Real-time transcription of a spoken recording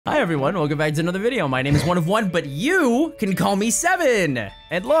Hi everyone, welcome back to another video. My name is One of One, but you can call me Seven.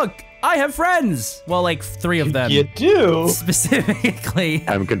 And look, I have friends. Well, like 3 of them. You do? Specifically.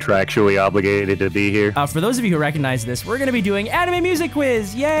 I'm contractually obligated to be here. For those of you who recognize this, we're gonna be doing anime music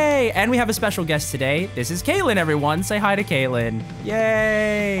quiz, yay! And we have a special guest today. This is Caitlin, everyone. Say hi to Caitlin.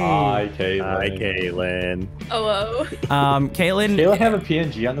 Yay! Hi, Caitlin. Hi, Caitlin. Hello. Caitlin. Caitlin have a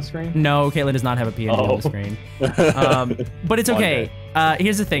PNG on the screen? No, Caitlin does not have a PNG on the screen. But it's okay.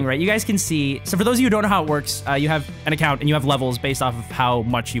 Here's the thing, right? You guys can see, so for those of you who don't know how it works, you have an account and you have levels based off of how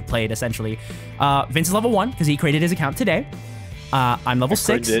much you played, essentially. Vince is level 1 because he created his account today. I'm level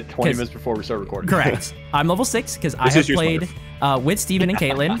 6. It 20 minutes before we start recording. Correct. I'm level 6 because I have played with Steven and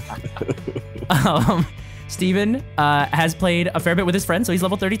Caitlin. Steven has played a fair bit with his friends, so he's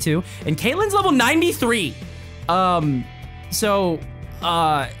level 32. And Caitlin's level 93.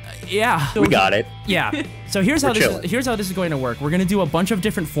 Yeah. We got it. Yeah. So here's how this is going to work. We're gonna do a bunch of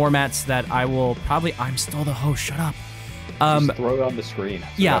different formats that I will probably. I'm still the host. Shut up. Just throw it on the screen.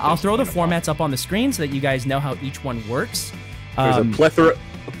 Yeah, I'll throw the formats up on the screen so that you guys know how each one works. There's a plethora.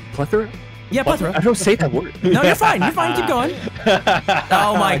 Plethora? Yeah, plethora. I don't say that word. No, you're fine. You're fine. Keep going.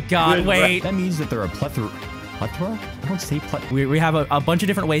 Oh my God! Wait. That means that there are plethora. Plethora? I don't say plethora. We have a bunch of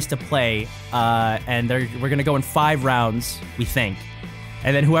different ways to play, and we're gonna go in 5 rounds, we think.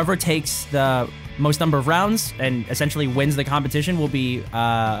 And then whoever takes the most number of rounds and essentially wins the competition will be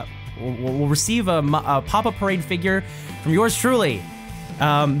will receive a pop-up parade figure from yours truly.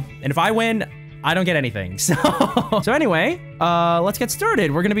 And if I win, I don't get anything. So anyway, let's get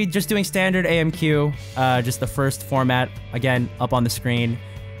started. We're gonna be just doing standard AMQ, just the first format again up on the screen.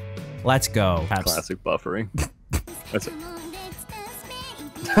 Let's go. Classic buffering. That's it.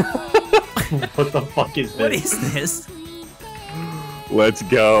 What the fuck is this? What is this? Let's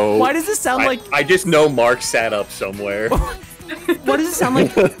go. Why does this sound like? I just know Mark sat up somewhere. Why does it sound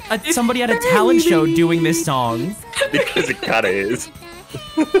like somebody at a talent show doing this song? Because it kinda is.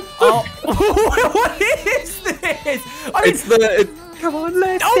 Oh, what is this? I mean, Come on,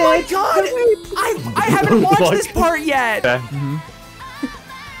 let's oh my God! I haven't watched this part yet.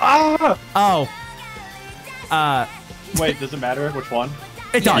 Oh. Wait, does it matter which one?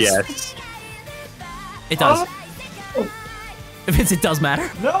 It does. Yes. It does. Vince, it does matter.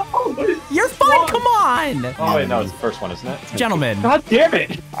 No! You're fine, come on! Oh wait, no, it's the first one, isn't it? Gentlemen. God damn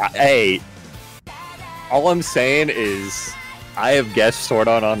it! Hey. All I'm saying is, I have guessed Sword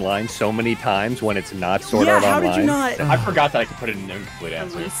Art Online so many times when it's not Sword Art how Online. did you not? I forgot that I could put it in an incomplete The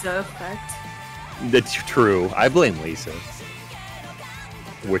answer. Lisa effect. That's true. I blame Lisa.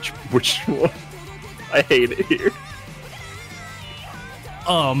 Which one? I hate it here.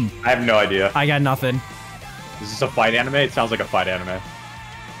 I have no idea. I got nothing. Is this a fight anime? It sounds like a fight anime.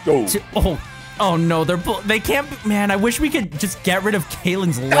 Oh no, they can't be, man, I wish we could just get rid of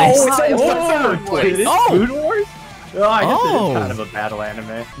Caitlin's list. Food Wars? Oh, I guess it Oh. is kind of a battle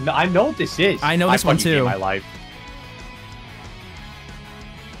anime. No, I know what this is. I know this one fucking hate too. my life.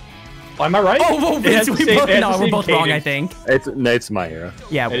 Oh, am I right? Oh, Vince, we're both wrong, I think. It's my era.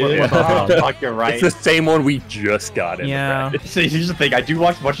 Yeah, It we're is. both wrong. Oh, fuck, you're right. It's the same one we just got in. Yeah. The bracket. See, here's the thing. I do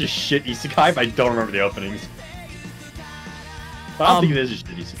watch a bunch of shit isekai, but I don't remember the openings. But I don't think it is a shit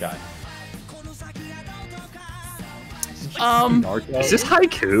isekai. Is this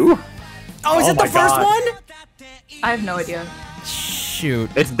Haiku? Oh, is Oh it the my first God. one? I have no idea. Shoot.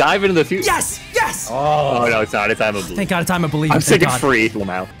 It's Dive into the Future. Yes! Yes! Oh no, it's not. It's I'm a Blue. Thank God, a time of believing. I'm sick thank of God. free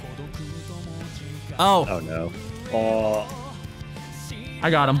now. Oh, Oh no.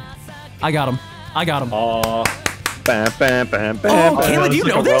 I got him. I got him. I got him. Bam, bam, bam, Oh, bam. Caleb, do you It's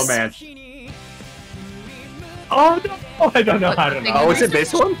know like a this? romance. Oh no! I don't know. I don't know. Oh, is it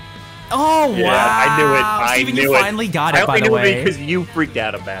this one? Oh, Yeah, wow. I knew it. Steven, I knew you it. finally got it, I by only the knew it way. because you freaked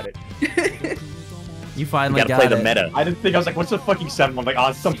out about it. You You finally gotta got play it. the meta. I didn't think I was like, what's the fucking 7 one? Like, oh,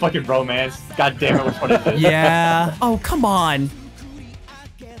 it's some fucking romance. God damn it, which one is it? Yeah. Oh, come on.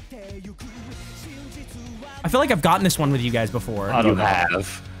 I feel like I've gotten this one with you guys before. I You don't know.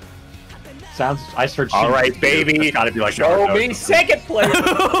 have. Sounds. I searched. All right, baby. It's gotta be like. Show Naruto. me second place.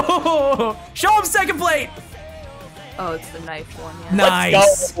 Show him second plate. Oh, it's the knife one, yeah. Nice.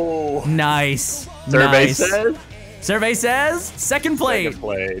 Let's go. Nice. Survey Nice. says. Survey says second plate. Second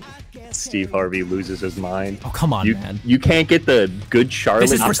plate. Steve Harvey loses his mind. Oh, come on, man. You can't get the good Charlotte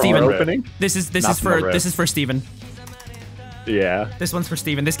This is for Star Steven. opening. This is Not from the rip. for Steven. Yeah. This one's for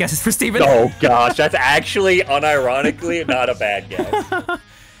Steven. This guess is for Steven. Oh gosh, that's actually unironically not a bad guess.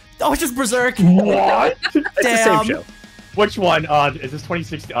 Oh, it's just Berserk. What? It's the Damn. same show. Which one? Is this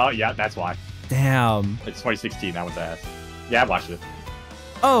 2016? Oh, yeah, that's why. Damn. It's 2016. That one's ass. Yeah, I watched it.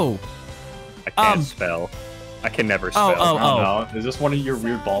 Oh. I can't spell. I can never spell. Oh. No, is this one of your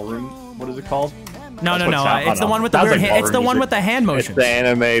weird ballroom? What is it called? No. That's what sound- It's the one with the Sounds weird. like It's the ballroom one music. with the hand It's motion. the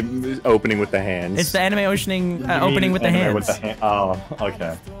anime opening with the hands. It's the anime opening You mean opening with the anime hands. Oh,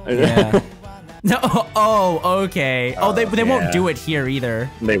 okay. Yeah. No. Oh, okay. Oh, they yeah. won't do it here either.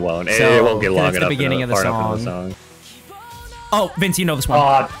 They won't. So, it won't get 'cause long it's the enough. beginning of the far enough in song. Oh, Vince, you know this one.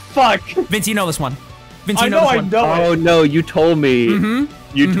 Oh, fuck. Vince, you know this one. Vince, you I know know, this I one. know Oh it. no, you told me.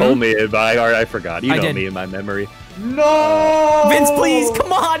 Mm-hmm. You told me, but I forgot. You I know did. me in my memory. No! Vince, please,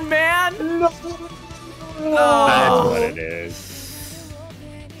 come on, man. No! That's what it is.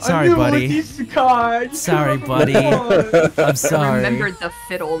 Sorry, I knew buddy. It was Isekai. Sorry, Come buddy. on. I'm sorry. I remembered the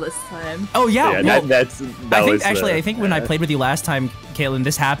fiddle this time. Oh yeah. Yeah, well, that I think was actually, I think when I played with you last time, Caitlin,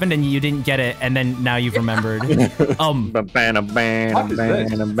 this happened and you didn't get it, and then now you've remembered.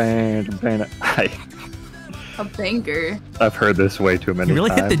 A banger. I've heard this way too many You really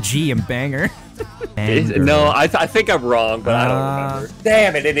hit times. the G in banger. No, I think I'm wrong, but I don't remember.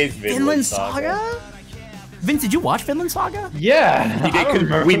 Damn it, it is Vinland Saga. Vince, did you watch Vinland Saga? Yeah. He I did, don't 'cause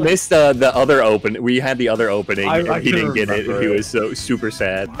remember. we missed the other open. We had the other opening. I and he didn't couldn't get it. remember He it. was so super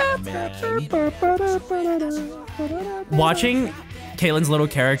sad. Watching Caitlin's little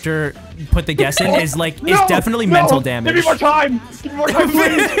character put the guess in is like No, is definitely no, mental Give damage. me more time. Give me more time,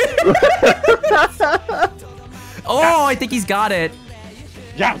 please. Oh, I think he's got it.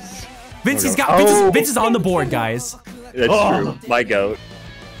 Yes. Vince, he's got Oh. Vince is on the board, guys. That's Oh. true. My goat.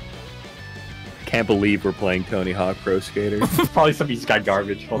 Can't believe we're playing Tony Hawk Pro Skater. Probably some Isekai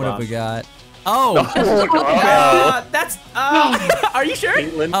garbage. Hold What have on. we got? Oh, Oh, that's. Are you sure?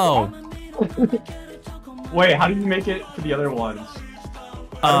 Caitlin. Oh, Wait, how did you make it for the other ones?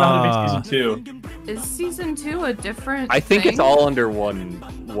 I don't know how to make season 2. Is season 2 a different I think it's thing? all under one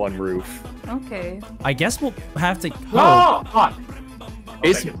roof. Okay. I guess we'll have to. Oh, fuck.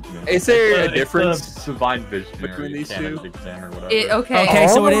 Is there a difference? It's the Divine Vision between these two? Exam or whatever. Okay. Okay,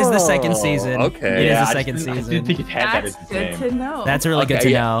 so it is the second Oh, season. okay. It is Yeah, the I second just didn't- I season. didn't think it had that That's as the good name. to know. That's really good Okay, to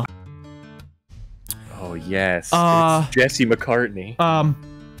yeah. know. Oh yes, Uh, it's Jesse McCartney.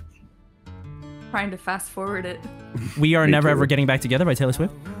 Trying to fast forward it. We Are Me Never too. Ever Getting Back Together by Taylor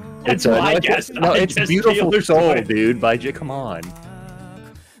Swift. That's no, what I it's- guessed. No, I it's guessed Beautiful Taylor Soul, Swift. dude. By come on.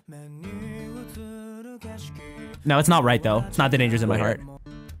 No, it's not right though. It's not The Danger's in My Heart.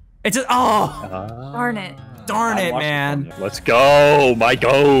 It's just oh Darn it. darn I it, watched man. it. Let's go, my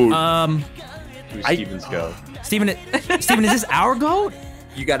goat. Who's I- Stevens go? Steven, Steven, is this our goat?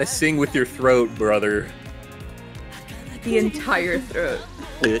 You gotta sing with your throat, brother. The entire throat.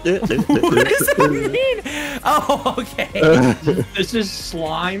 What does that mean? Oh, okay. This is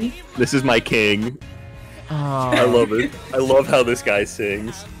slime. This is my king. I Oh, love it. I love how this guy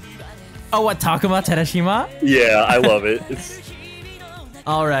sings. oh what, Takuma Terashima? Yeah, I love it. It's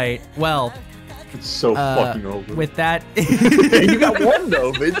All right, well, It's so fucking over. with that... you got one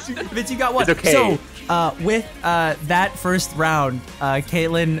though, Vince. Vince, you got one. It's okay. So, with that first round,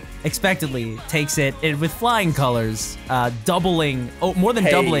 Caitlin expectedly takes it with flying colors, doubling, more than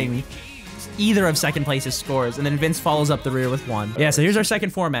Hey. doubling either of second place's scores, and then Vince follows up the rear with one. Yeah, so here's our second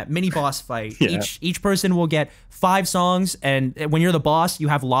format, mini boss fight. Yeah. Each person will get 5 songs, and when you're the boss, you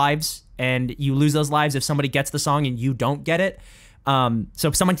have lives, and you lose those lives if somebody gets the song and you don't get it.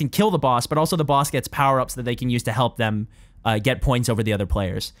 So someone can kill the boss, but also the boss gets power-ups that they can use to help them get points over the other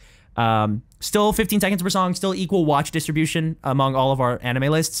players. Still 15 seconds per song, still equal watch distribution among all of our anime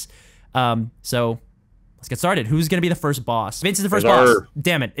lists. So let's get started. Who's going to be the first boss? Vince is the first It's boss. our-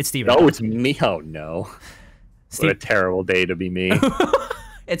 Damn it, it's Steven. No, it's me. Oh no. What a Steve, terrible day to be me.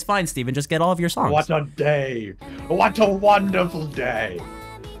 it's fine, Steven. Just get all of your songs. What a day! What a wonderful day!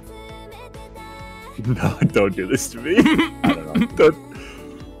 No, don't do this to me. I don't know. Don't.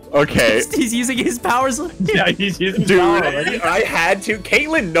 Okay. He's using his powers. Yeah, he's using Dude, power already. I had to.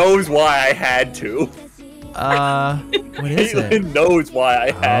 Caitlin knows why I had to. What is it? Caitlin knows why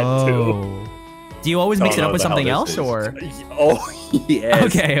I had to. Oh. Do you always mix it Don't up know with the hell something this else, is. or? Oh,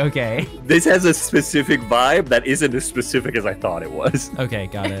 yes. Okay. This has a specific vibe that isn't as specific as I thought it was. Okay,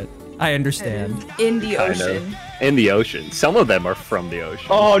 got it. I understand. In the Kind of. ocean. In the ocean. Some of them are from the ocean.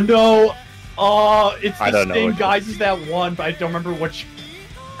 Oh no! Oh, it's I the don't know same which guys as that one, but I don't remember which.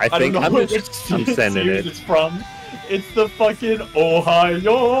 I think don't I'm, know just, which I'm sending series it. it's from. It's the fucking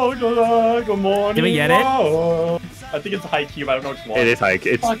Ohio, good morning. Did we get it? wow. I think it's Haikyuu, but I don't know which one. It is Hike.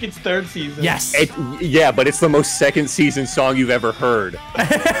 It's Fuck, it's third season. Yes. yeah, but it's the most second season song you've ever heard.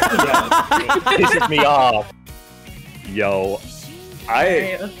 Yeah. It pisses me off. Yo,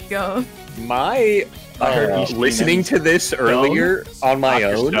 Alright, let's go. my I heard East listening Stone. to this earlier on my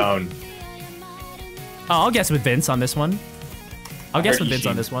Dr. own. Stone. Oh, I'll guess with Vince on this one. I'll guess heard with Vince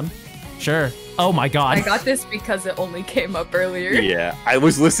on Ishin. this one. Sure. Oh my god. I got this because it only came up earlier. Yeah, I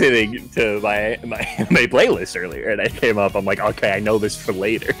was listening to my playlist earlier, and it came up. I'm like, okay, I know this for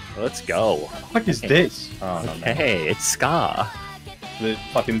later. Let's go. What is this? Oh, no, no. Hey, it's ska. The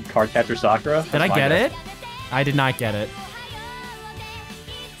fucking card catcher Sakura? Did I get it? I did not get it.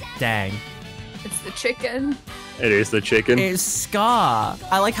 Dang. It's the chicken. It is the chicken. It's ska.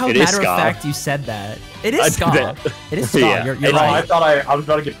 I like how It is matter of ska. fact you said that. It is I ska. did. It is ska. Yeah. You're No, I right. thought I was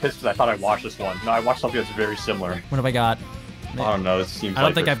about to get pissed because I thought I watched this one. No, I watched something that's very similar. What have I got? I don't know. This seems. I don't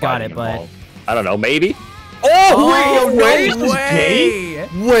like think there's I've got fighting it, but- involved. I don't know, maybe. Oh, wait, no wait, way!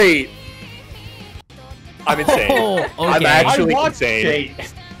 wait. I'm insane. Oh, okay. I'm actually I watched insane. Jade.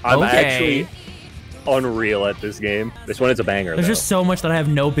 I'm Okay. actually unreal at this game. This one is a banger. There's though. just so much that I have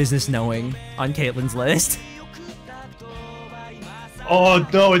no business knowing on Caitlin's list. Oh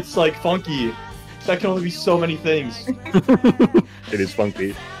no, it's like funky. That can only be so many things. It is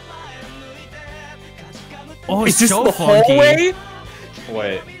funky. Oh, Is it's this so the funky. hallway?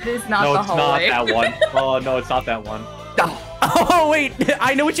 Wait. It is not No, the it's hallway. not that one. Oh no, it's not that one. Oh wait,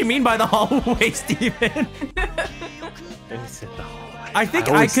 I know what you mean by the hallway, Steven. Is it the hallway? I think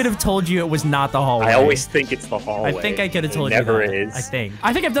I always- could have told you it was not the hallway. I always think it's the hallway. I think I could have It told never you that. is. I think.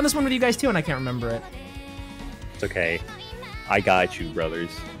 I think I've done this one with you guys too, and I can't remember it. It's okay. I got you, brothers.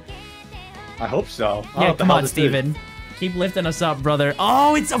 I hope so. Yeah, come on, Steven. Keep lifting us up, brother.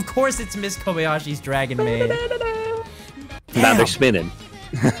 Oh, of course it's Miss Kobayashi's Dragon Maid. Now Damn. they're spinning.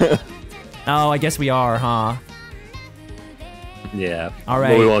 Oh, I guess we are, huh? Yeah. All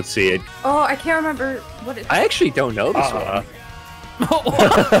But we right. won't see it. Oh, I can't remember what it. I actually don't know this one.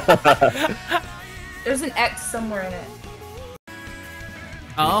 There's an X somewhere in it.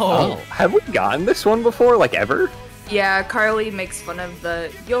 Oh. Have we gotten this one before? Like ever? Yeah, Carly makes fun of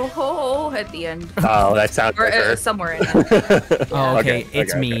the yo ho at the end. Oh, that sounds Or like her. somewhere in it. Oh, okay. Okay,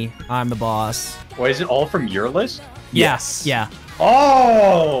 It's okay, me. I'm the boss. Wait, is it all from your list? Yes. Yeah.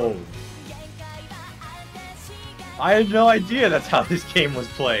 Oh! I had no idea that's how this game was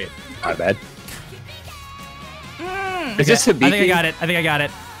played. My bad. Is this Hibiki? I think I got it. I think I got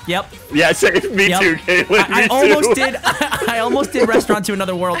it. Yep. Yeah, same. Me Yep. too, Caitlin. I me almost too. did. I almost did Restaurant to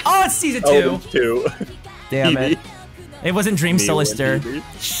Another World. Oh, it's season 2. Oh, two. Damn it. It wasn't Dream Me one, Solister. Hibiki.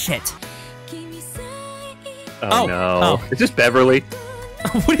 Shit. Oh, Oh, no. oh. Is this Beverly?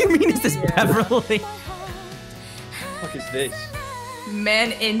 What do you mean is this Beverly? What is this?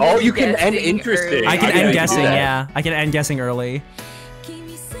 Man in. Oh, you can end interesting. I can Okay, I end can guessing, do that. yeah. I can end guessing early.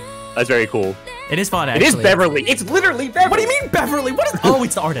 That's very cool. It is fun, It actually. is Beverly. It's literally Beverly. What do you mean, Beverly? What is... Oh,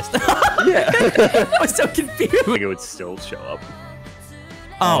 it's the artist. Yeah. I was so I think confused. it would still show up.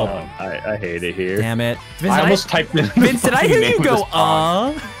 Oh, I hate it here. damn it. Vince, I did almost typed in. Vince, did I hear you go,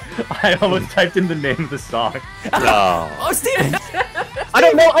 I almost typed in the name of the song. No. Oh, Steven! I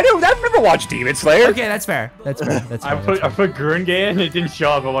don't know. I've never watched Demon Slayer. Okay, that's fair. That's fair. That's fair. I put Gurenge and it didn't show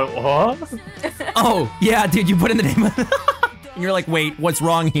up. I'm like, what? Oh, yeah, dude, you put in the name of... And you're like, wait, what's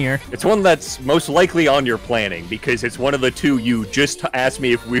wrong here? It's one that's most likely on your planning because it's one of the two you just asked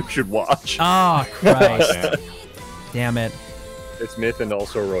me if we should watch. Oh, Christ. Damn it. It's Myth and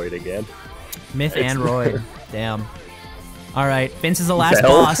also Royd again. Myth It's- and Roy. Damn. All right, Vince is the last hell?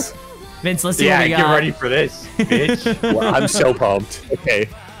 boss. Vince, let's see Yeah, what we get got. ready for this, bitch. Well, I'm so pumped. Okay.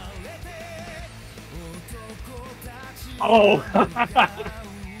 Oh.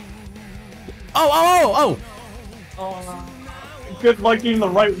 Oh. Good luck getting the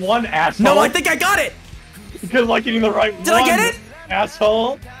right one, asshole. No, I think I got it. Good luck getting the right one. Did I get it?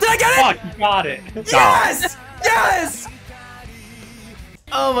 Asshole. Did I get it? Fuck, you got it. Yes! Yes!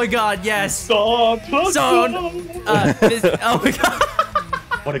 Oh my god, yes. So, This, oh my god.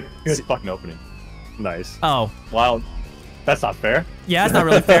 what a good fucking opening. Nice. Oh, Wow. That's not fair. yeah, that's not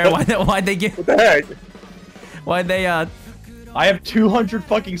really fair. Why'd they give? What the heck? Why'd they? I have 200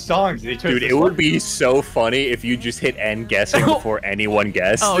 fucking songs. They took Dude, this it would one. be so funny if you just hit end guessing before anyone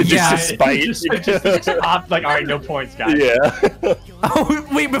guessed. Oh, just yeah. to spite. just stopped, like, all right, no points, guys. Yeah. Oh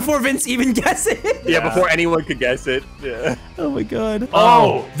wait, before Vince even guessed it. Yeah, before anyone could guess it. Yeah. Oh my god.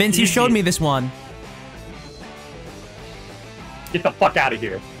 Oh, Vince, you easy. showed me this one. Get the fuck out of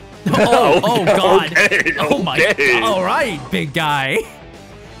here. Oh god. Okay, Oh my okay. god. All right, big guy.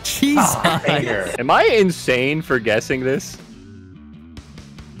 Jesus. Banger. Am I insane for guessing this?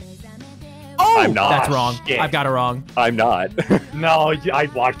 Oh, I'm not. That's wrong. Shit. I've got it wrong. I'm not. No, I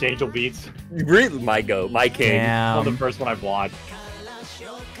watched Angel Beats. Really, my goat, my king. One of the Damn. first one I've watched.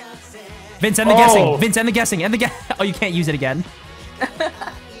 Vince, end the Oh. guessing. Vince, end the guessing. End the guess. Oh, you can't use it again.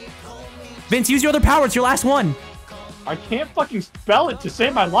 Vince, use your other power. It's your last one. I can't fucking spell it to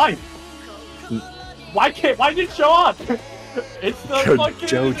save my life. Why did it show up? It's the fucking...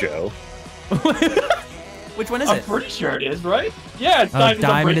 Jojo. Which one is I'm it? pretty sure it is, right? Yeah, it's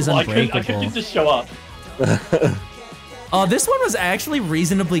Diamond is Unbreakable. I Unbreakable. couldn't just show up. Oh, this one was actually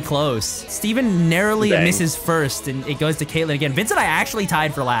reasonably close. Steven narrowly Dang. misses first, and it goes to Caitlin again. Vince and I actually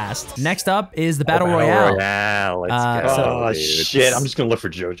tied for last. Next up is the Battle Royale. Royale. Let's Uh, go. Oh, dude. shit. I'm just going to look for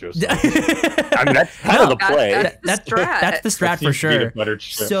JoJo's. I mean, that's kind of the play. That's strat. that's the strat for sure.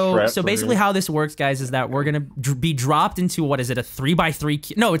 So basically, how this works, guys, is that we're gonna be dropped into what is it? A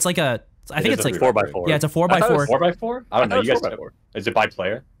 3x3? No, it's like a. I think it's like 4x4. Yeah, it's a 4x4. 4x4? I don't know. thought You it was guys 4x4. Is it by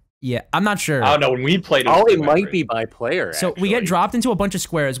player? Yeah, I'm not sure. I don't know. When we played Oh, was it 3x3. might be by player. So we get dropped into a bunch of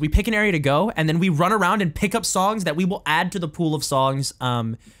squares. We pick an area to go, and then we run around and pick up songs that we will add to the pool of songs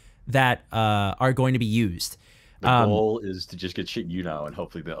that are going to be used. The goal is to just get shit you know, and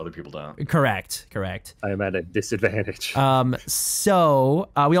hopefully the other people don't. Correct. I am at a disadvantage. So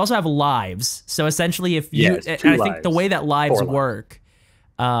we also have lives. So essentially, if you, Yes, and two I think the lives. way that lives 4 lives. work,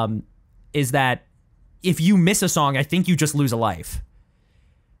 is that if you miss a song, I think you just lose a life.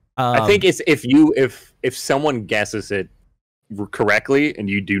 I think it's if someone guesses it correctly and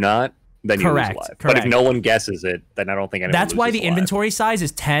you do not, then you Correct, lose a life. But correct. if no one guesses it, then I don't think anyone That's why loses the a life. inventory size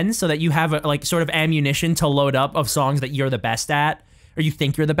is 10, so that you have a, like sort of ammunition to load up of songs that you're the best at, or you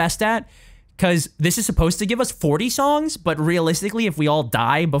think you're the best at. Because this is supposed to give us 40 songs, but realistically, if we all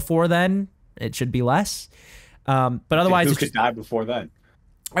die before then, it should be less. But otherwise, Who it's could just, die before then?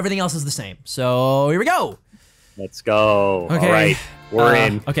 everything else is the same. So here we go. Let's go. Okay. All right, we're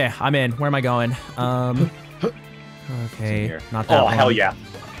in. Okay, I'm in. Where am I going? Okay, Here. not that Oh, one. hell yeah.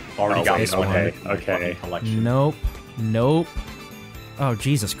 Already Oh, got wait, this one. okay, in my okay. fucking collection. Nope. Nope. Oh,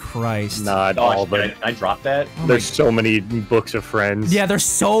 Jesus Christ. Not Oh, all, shit, but I dropped that. there's so many books of friends. Yeah, there's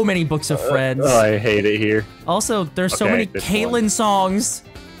so many books of friends. Oh, I hate it here. Also, there's so Okay, many this Caitlyn one. songs.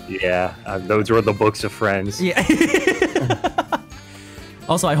 Yeah, those were the books of friends. Yeah.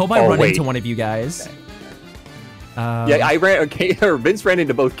 Also, I hope I Oh, run wait. into one of you guys. Yeah, I ran. Okay, or Vince ran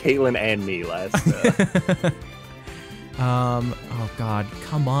into both Caitlyn and me last. Oh God,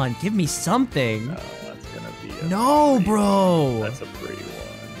 come on, give me something. That's gonna be. No, bro. That's a pretty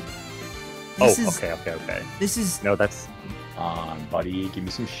one. This Oh, is okay. this is No, that's. Come on, buddy. Give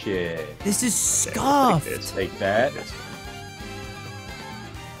me some shit. this is Okay, scuffed. we'll take this. Take that.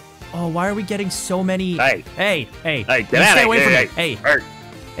 Oh, why are we getting so many? Hey. hey, Hey, you get out stay of away here! from me. Hey, Hey.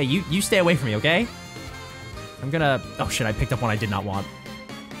 hey, you stay away from me, okay? I'm gonna. Oh shit, I picked up one I did not want.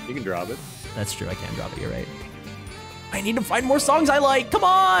 You can drop it. That's true, I can drop it. You're right. I need to find more songs I like. Come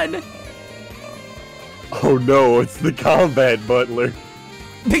on, Oh no, it's the combat butler.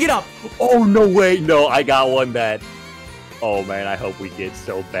 pick it up. Oh no, wait, no, I got one that. Oh man, I hope we get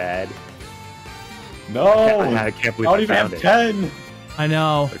so bad. No. I can't I believe don't I even found have it. 10. I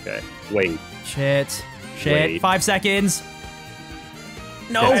know. Okay, wait. Shit. Wait. 5 seconds.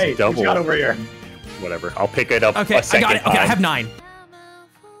 No. Yes. Hey, double. who's got over here? Whatever. I'll pick it up. Okay, a I second got it. Okay, I time. have 9.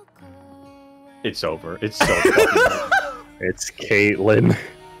 It's over. It's so fucking It's Caitlyn.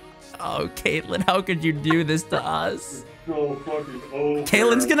 Oh, Caitlyn, how could you do this to us? so fucking over.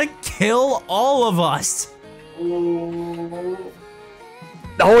 Caitlin's gonna kill all of us.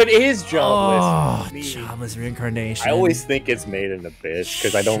 No, it is jobless. Oh, Me. jobless reincarnation. I always think it's made in Abyss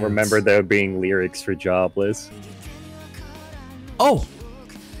because I don't Shoot. remember there being lyrics for jobless. Oh,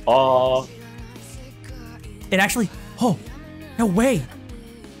 Oh, it actually. Oh, no way.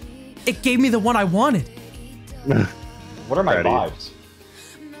 It gave me the one I wanted. what are my Proud of vibes?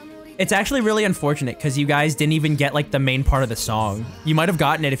 It's actually really unfortunate because you guys didn't even get like the main part of the song. You might have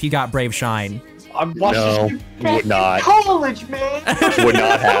gotten it if you got Brave Shine. I'm watching No, this you would not. college, man. Would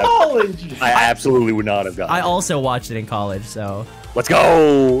not have. College. I absolutely would not have gotten I it. also watched it in college, so. Let's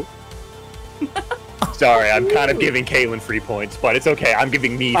go! Sorry, I'm kind of giving Caitlyn free points, but it's okay. I'm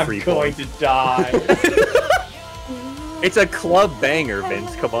giving me I'm free going points. to die. It's a club banger,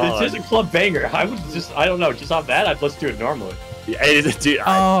 Vince. Come on. This is a club banger. I would just, I don't know, just off that, I'd let's do it normally. Yeah, it is, dude,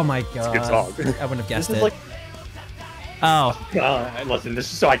 Oh my god. good song. I wouldn't have guessed This it. is like, Oh. listen,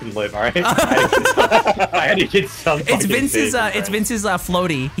 this is so I can live, all right? I had to get some. It's fucking Vince's big, it's right? Vince's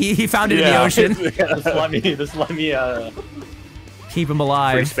floaty. He found it in the Yeah. ocean. Just let me Keep him free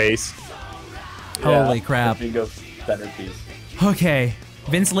alive. space. Holy crap. Bingo centerpiece. Okay.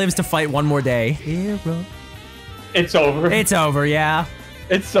 Vince lives to fight one more day. Hero. It's over. It's over, yeah.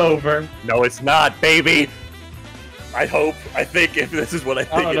 It's over. No, it's not, baby. I hope. I think if this is what I I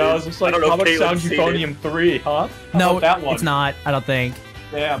think don't it know. is. It's just like I don't know how if much Caitlyn's sound seen it. euphonium 3, huh? How No, about that one? it's not. I don't think.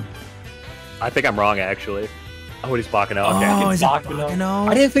 Damn. I think I'm wrong, actually. Oh, it is Bakano. Oh, Okay. is it Bakano. Bakano?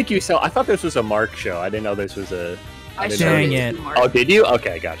 I didn't think you saw. I thought this was a Mark show. I didn't know this was a. I didn't showed know Dang this- it it. to Mark. Oh, did you?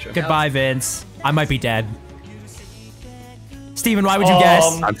 Okay, gotcha. Goodbye, Vince. I might be dead. Steven, why would you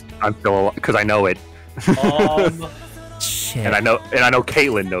guess? I'm still because I know it, Shit. and I know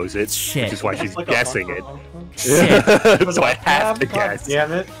Caitlin knows it, Shit. which is why she's Like a guessing it. Shit. So I have to guess.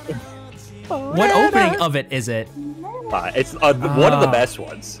 Damn it. What opening of it is it? It's one of the best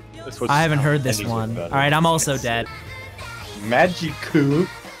ones. I haven't heard this Endings are one. better. Alright, I'm also dead. Magiku.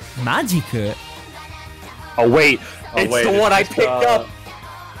 Magiku. Oh wait, Oh, it's wait, the it's one I just, picked up.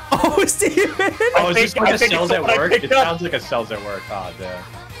 Oh, Steven! Oh, is this think- like I a think cells it's at what I work? picked It up. sounds like a cells at work. Oh, damn.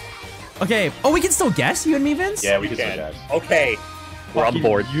 Okay. Oh, we can still guess, you and me, Vince? Yeah, we can still Okay. guess. Okay, we're on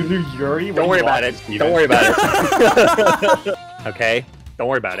board. Yuri? Don't worry about it. Don't worry about it. Okay, don't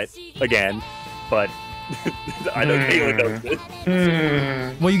worry about it. Again, but I know Caitlin knows this.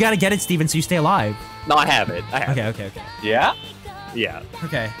 Well, you gotta get it, Steven, so you stay alive. No, I have it. I have Okay. Yeah? it. Yeah,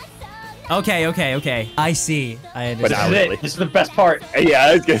 Okay. Okay. I see. I But This not is understand. really. it. This is the best part. yeah.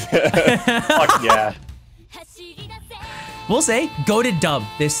 I was gonna Fuck yeah. We'll say, goated dub,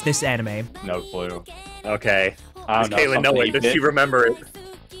 this anime. No clue. Okay. I Does don't know. Caitlin know something it? Does 8-bit? she remember it?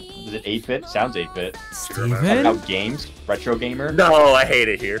 Is it 8-bit? Sounds 8-bit. Steven? About games? Retro gamer? No, I hate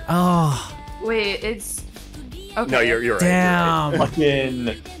it here. Oh, Wait, it's okay. No, you're right. You're right. damn. Fucking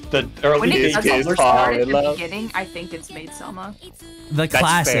the early When it days does Kids Tumblr fall start in at the love. beginning, I think it's Maid Selma. The That's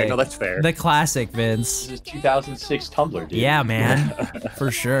classic. fair. No, that's fair. The classic, Vince. This is 2006 Tumblr, dude. Yeah, man. For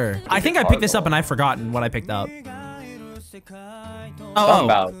sure. I think I picked this up and I've forgotten what I picked up. Something Oh,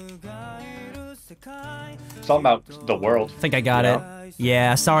 about the world. I think I got You it.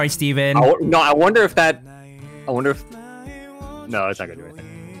 Yeah, sorry, Steven. No, I wonder if that. I wonder if. No, it's not gonna do anything.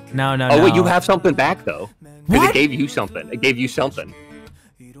 No. Oh wait, you have something back though. Because What? it gave you something. It gave you something.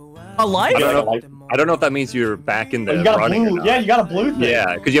 A life? I don't know. Like- I don't know if that means you're back in Oh, the you got a running. or blue. not. Yeah, you got a blue thing.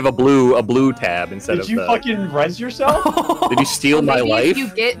 Yeah, because you have a blue tab instead Did of you the. fucking res yourself? Did you steal my Maybe life? if you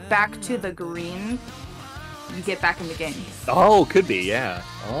get back to the green, you get back in the game. Oh, could be. Yeah.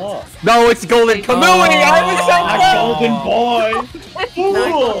 Oh. No, it's Golden Kamui. I was That so golden boy. Fool.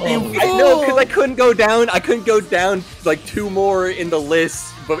 I know because I couldn't go down. I couldn't go down like 2 more in the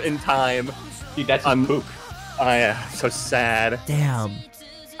list, but in time. Dude, that's I'm- poop. I'm so sad. Damn.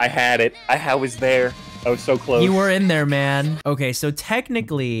 I had it. I was there. I was so close. You were in there, man. Okay, so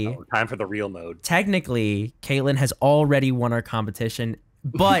technically, Time for the real mode. Caitlin has already won our competition,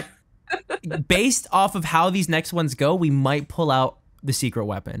 but based off of how these next ones go, we might pull out the secret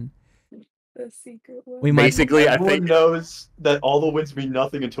weapon. The secret one. We might. Basically, I Everyone think. knows that all the wins mean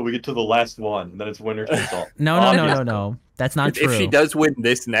nothing until we get to the last one, and then it's winner takes all. No. That's not true. If she does win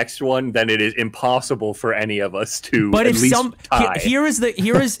this next one, then it is impossible for any of us to. But at if least some tie. here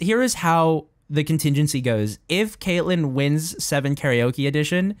is how the contingency goes. If Caitlin wins 7 karaoke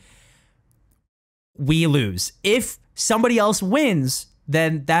edition, we lose. If somebody else wins,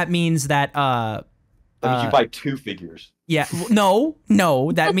 then that means that That means you buy 2 figures. yeah, no,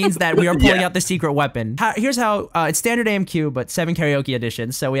 that means that we are pulling Yeah. out the secret weapon. Here's how it's standard AMQ, but 7 karaoke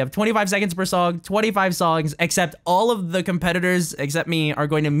edition. So we have 25 seconds per song, 25 songs, except all of the competitors, except me, are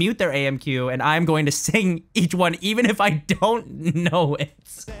going to mute their AMQ, and I'm going to sing each one, even if I don't know it.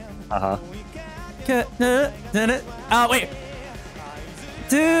 Uh-huh. Wait.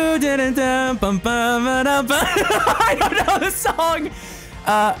 I don't know the song.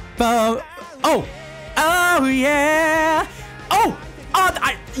 Oh yeah.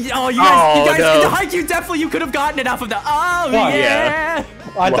 You guys, no. the Haikyuu definitely you could have gotten it off of the. Oh Fuck yeah.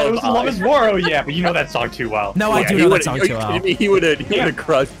 I thought it was Love Love is War. Oh yeah, but you know that song too well. No, I Yeah, do he know that would've- song are you too well. kidding me? He would have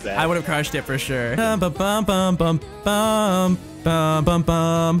crushed that. I would have crushed it for sure. Bum bum bum bum bum bum bum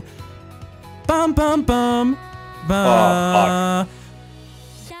bum bum bum bum bum. Oh,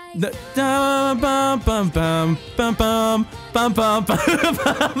 The bum bum bum bum bum bum bum bum bum.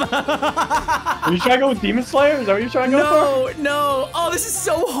 Are you trying to go with Demon Slayer? Is that what you're trying to go for? No. Oh, this is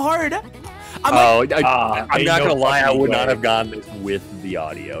so hard. I'm Oh, I'm ain't not no gonna lie. I fucking would not way. have gone this with the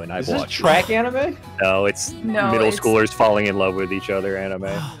audio, and I've Is this watched. track anime? No, it's No, middle it's- schoolers falling in love with each other anime.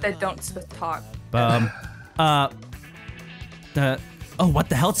 That don't talk. Oh, what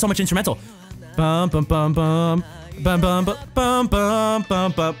the hell? It's so much instrumental. Bum bum bum bum bum bum bum bum bum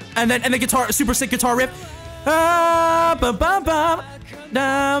bum bum. And then the guitar, super sick guitar riff. Bum bum bum.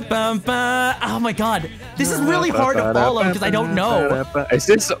 Bum bum. Oh my god, this is really hard to follow because I don't know. Is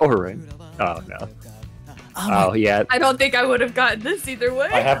this Orin? Oh no. Oh yeah. I don't think I would have gotten this either way.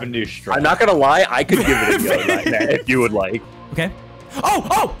 I have a new strap. I'm not gonna lie. I could give it a go right now if you would like. Okay.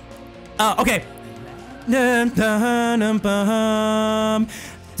 Oh. Okay. Dun, dun, dun, bum.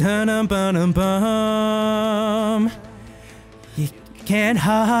 Dun, dun, dun, dun, bum. You can't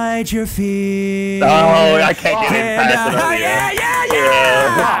hide your fear. Oh, I can't get it Can't past it. hide- yeah.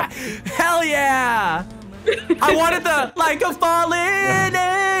 Hell yeah.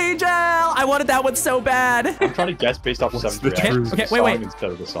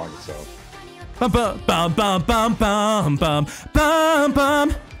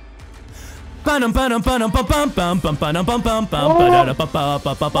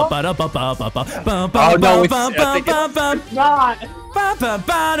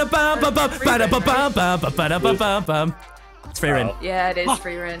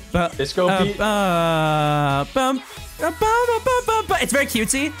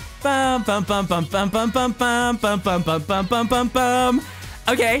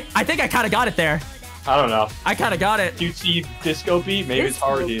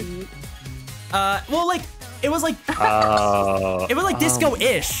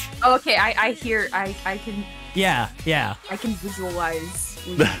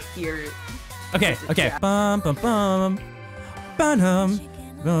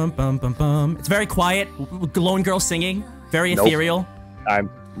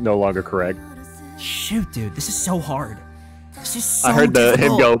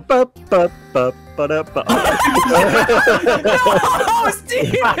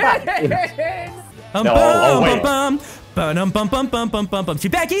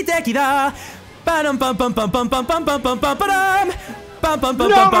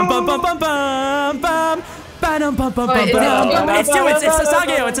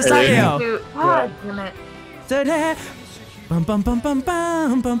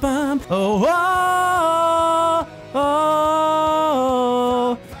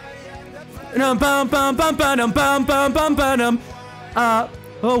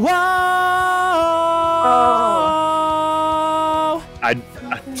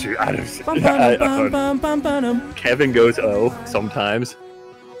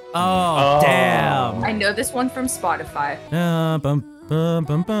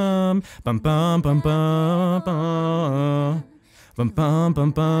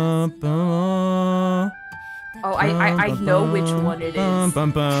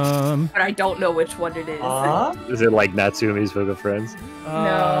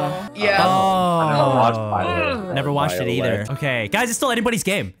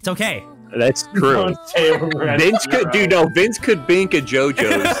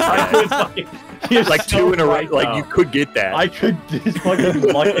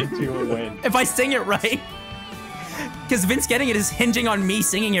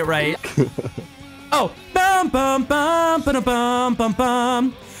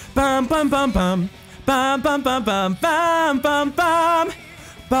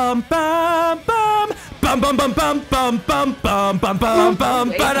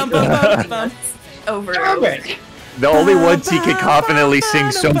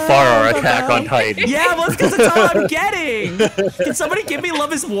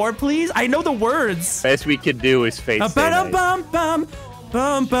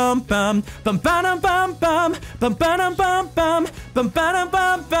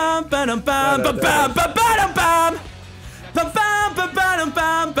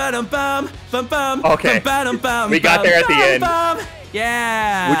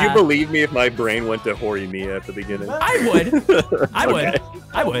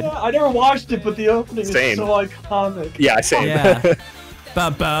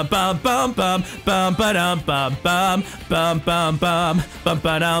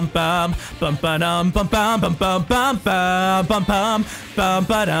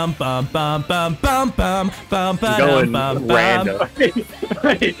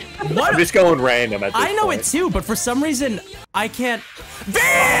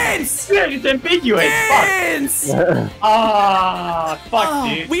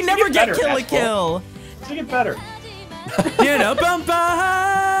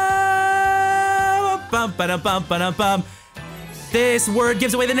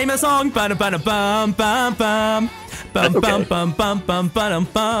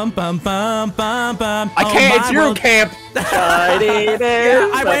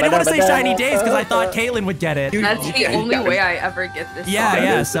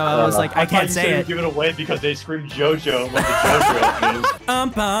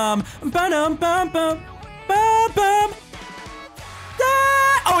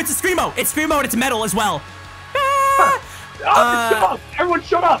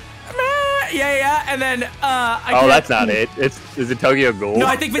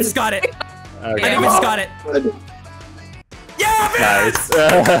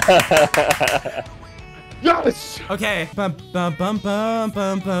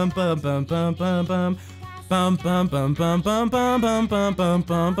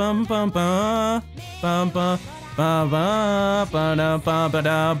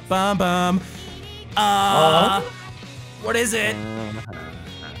 What is it?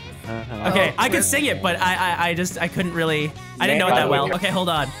 Okay, I could sing it, but I couldn't really. I didn't know it that well. Okay, hold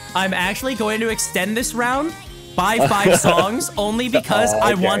on. I'm actually going to extend this round by 5 songs only because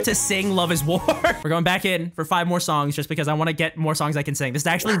I want to sing Love Is War. We're going back in for 5 more songs just because I want to get more songs I can sing. This is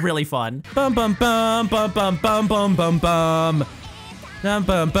actually really fun. Bum bum bum bum bum bum bum bum bum. Bum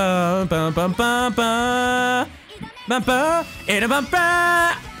bum bum bum bum bum bum. Bum bum.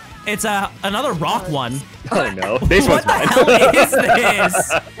 It's another rock one. Oh no, this What one's the mine. hell is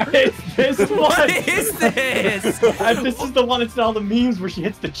this? It's this What one. is this? This is the one that's in all the memes where she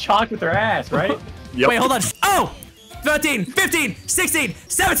hits the chalk with her ass, right? Yep. Wait, hold on. Oh! 13, 15, 16,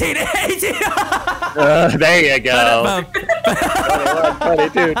 17, 18! There you go.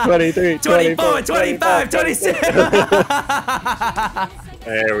 22, 23, 24, 25, 26!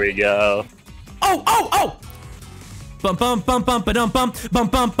 There we go. Oh! Bum bum bum bum ba dum bum bum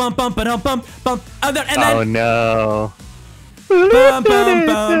bum bum bum ba dum bum bum. And then Oh no. bum bum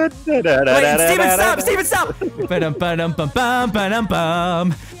bum. Wait, Steven, stop! Ba dum ba dum bum bum ba dum bum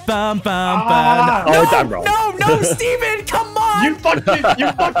bum bum bum. Oh, I'm wrong. No, Steven, come on! You fucked me!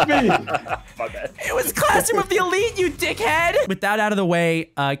 You fucked me! My bad. It was Classroom of the Elite, you dickhead! With that out of the way,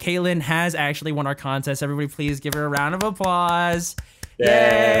 Kaylin has actually won our contest. Everybody please give her a round of applause. Yay!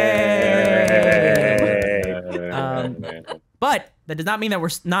 But that does not mean that we're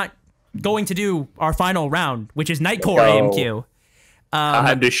not going to do our final round, which is Nightcore AMQ.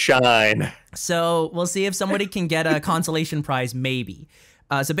 Time to shine. So we'll see if somebody can get a consolation prize, maybe.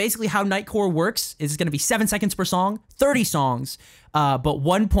 So basically how Nightcore works is it's going to be 7 seconds per song, 30 songs, but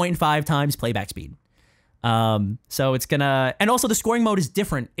 1.5 times playback speed. So it's gonna, and also the scoring mode is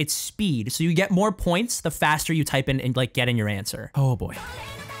different. It's speed. So you get more points the faster you type in and like get in your answer. Oh boy.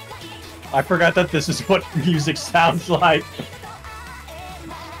 I forgot that this is what music sounds like.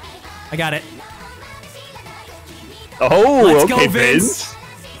 I got it. Oh, Let's okay, go, Vince.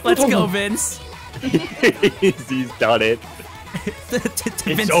 Let's go, Vince. He's done it.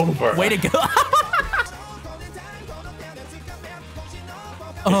 Vince, over. Way to go.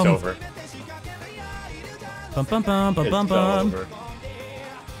 It's over. Bum bum bum bum bum It's bum. over.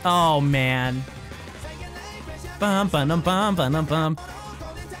 Oh man. Bum bum bum bum bum bum.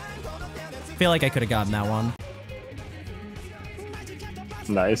 Feel like I could have gotten that one.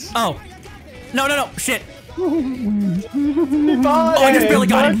 Nice. Oh. No. Shit. Oh, I just barely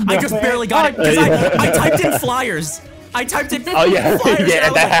got it. I just barely got it. Because I typed in flyers. I typed in Oh yeah, flyers. yeah,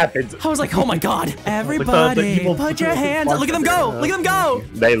 and that happens. I was like, oh my god. Everybody, evil put your hands up. Look at them go. Look at them go.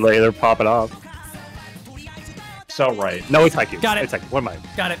 They're popping off. So right. No, it's Haikyuu. Got it. It's Haikyuu. What am I?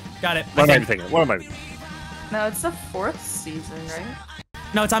 Got it. What am I thinking? What am I? No, it's the 4th season, right?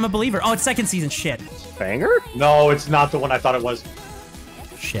 No, it's I'm a Believer. Oh, it's 2nd season. Shit. Banger? No, it's not the one I thought it was.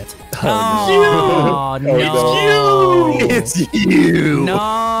 Shit. Oh, Oh, no. It's you.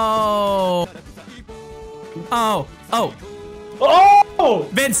 No. Oh. Oh!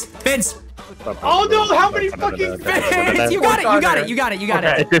 Vince. Oh no, how many fucking Vince, you got it.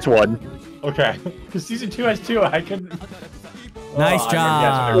 It's this one. Okay. Because season 2 has 2, I couldn't. Nice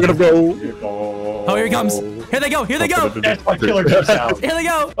job. We're gonna go. Oh, here he comes. Here they go. That's my killer G sound. Here they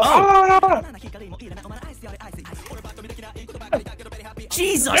go. Oh, Ah!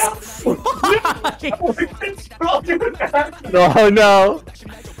 Jesus. No, no.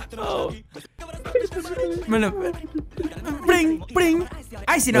 Bring.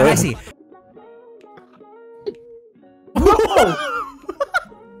 I see.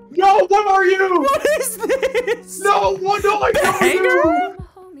 No, what are you? What is this? No, what? No, I know Banger?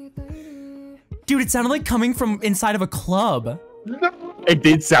 you. Dude, it sounded like coming from inside of a club. It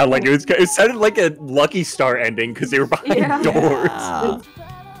did sound like it was. It sounded like a Lucky Star ending because they were behind Yeah. doors. Ah.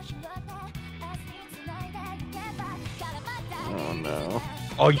 Oh no.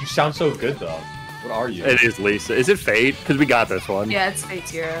 Oh, you sound so good though. What are you? It is Lisa. Is it Fate? Because we got this one. Yeah, it's Fate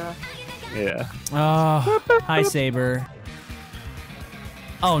Zero. Yeah. Oh, hi, Saber.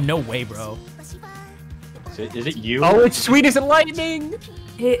 Oh, no way, bro. Is it you? Oh, it's Sweet as Lightning.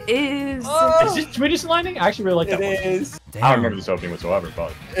 It is. Is it Swedish Lightning? I actually really like that one. is. I don't remember this opening whatsoever,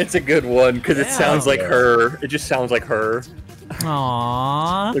 but It's a good one because it sounds like her. It just sounds like her.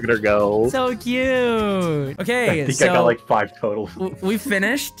 Aww. Look at her go. So cute. Okay, I think so I got like 5 total. we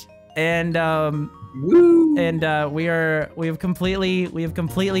finished, and Woo. we have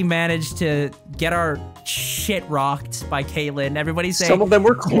completely managed to get our shit rocked by Caitlyn. Everybody say Some of them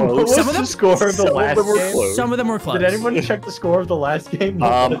were close. Some of them score of the Some of last them were game. close. some of them were close. Did anyone check the score of the last game?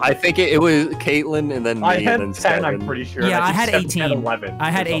 I think it was Caitlyn and then me I and had then 10, I'm Steven. pretty sure. Yeah, I think had Steven 18. Had 11.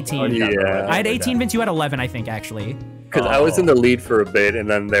 I had or something. 18. Oh, you got Yeah. it. I had 18, Vince. You had 11, I think, actually. Because I was in the lead for a bit, and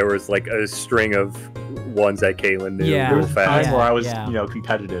then there was like a string of ones that Caitlin knew Yeah. There real was a time fast. where I was, Yeah. you know,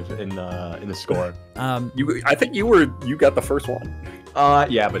 competitive in the score. I think you got the first one.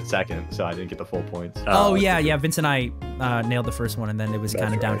 Yeah, but second, so I didn't get the full points. Oh yeah, Vince and I nailed the first one, and then it was That's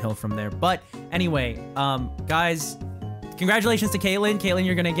kind of right. downhill from there. But anyway, guys, congratulations to Caitlin. Caitlin,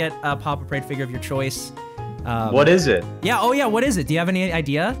 you're gonna get a Papa Parade figure of your choice. What is it? Yeah. Oh yeah. What is it? Do you have any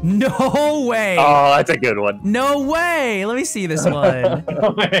idea? No way. Oh, that's a good one. No way. Let me see this one.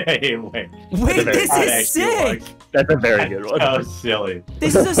 Wait. Wait, this That is actually sick. works. That's a very good one. So silly.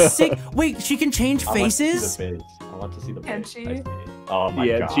 This is a sick. Wait, she can change I want to see the faces. face. I want to see the Can face. she? I see. Oh my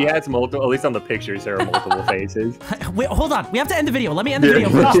Yeah, god. she has multiple. At least on the pictures, there are multiple faces. Wait, hold on. We have to end the video. Let me end the video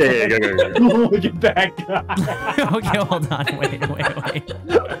yeah, first. yeah, go. Look at that guy. Okay, hold on. Wait.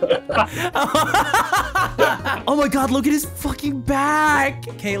 Oh my god, look at his fucking back.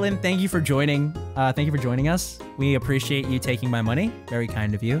 Caitlin, thank you for joining. Thank you for joining us. We appreciate you taking my money. Very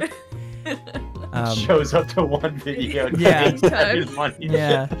kind of you. Shows up to one video. and Yeah. takes every money.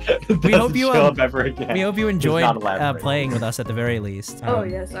 Yeah. We hope you, show up ever again. We hope you Does enjoyed not elaborate. playing with us at the very least. Oh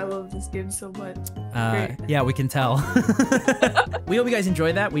yes, I love this game so much. Great. Yeah, we can tell. We hope you guys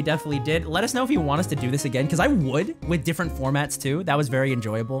enjoyed that. We definitely did. Let us know if you want us to do this again, because I would, with different formats too. That was very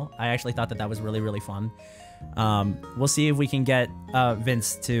enjoyable. I actually thought that was really, really fun. We'll see if we can get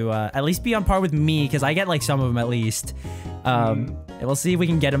Vince to at least be on par with me, because I get like some of them at least. And we'll see if we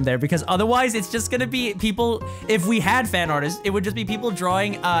can get him there, because otherwise it's just gonna be people. If we had fan artists, it would just be people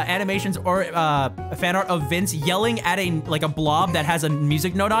drawing animations or fan art of Vince yelling at a blob that has a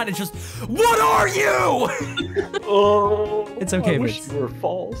music note on. It's just, what are you? Oh, It's okay, I wish Vince. you were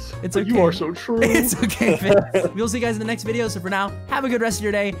false. It's but okay. You are so true. It's okay, Vince. We'll see you guys in the next video. So for now, have a good rest of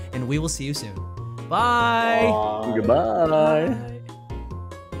your day, and we will see you soon. Bye. Bye. Goodbye. Bye.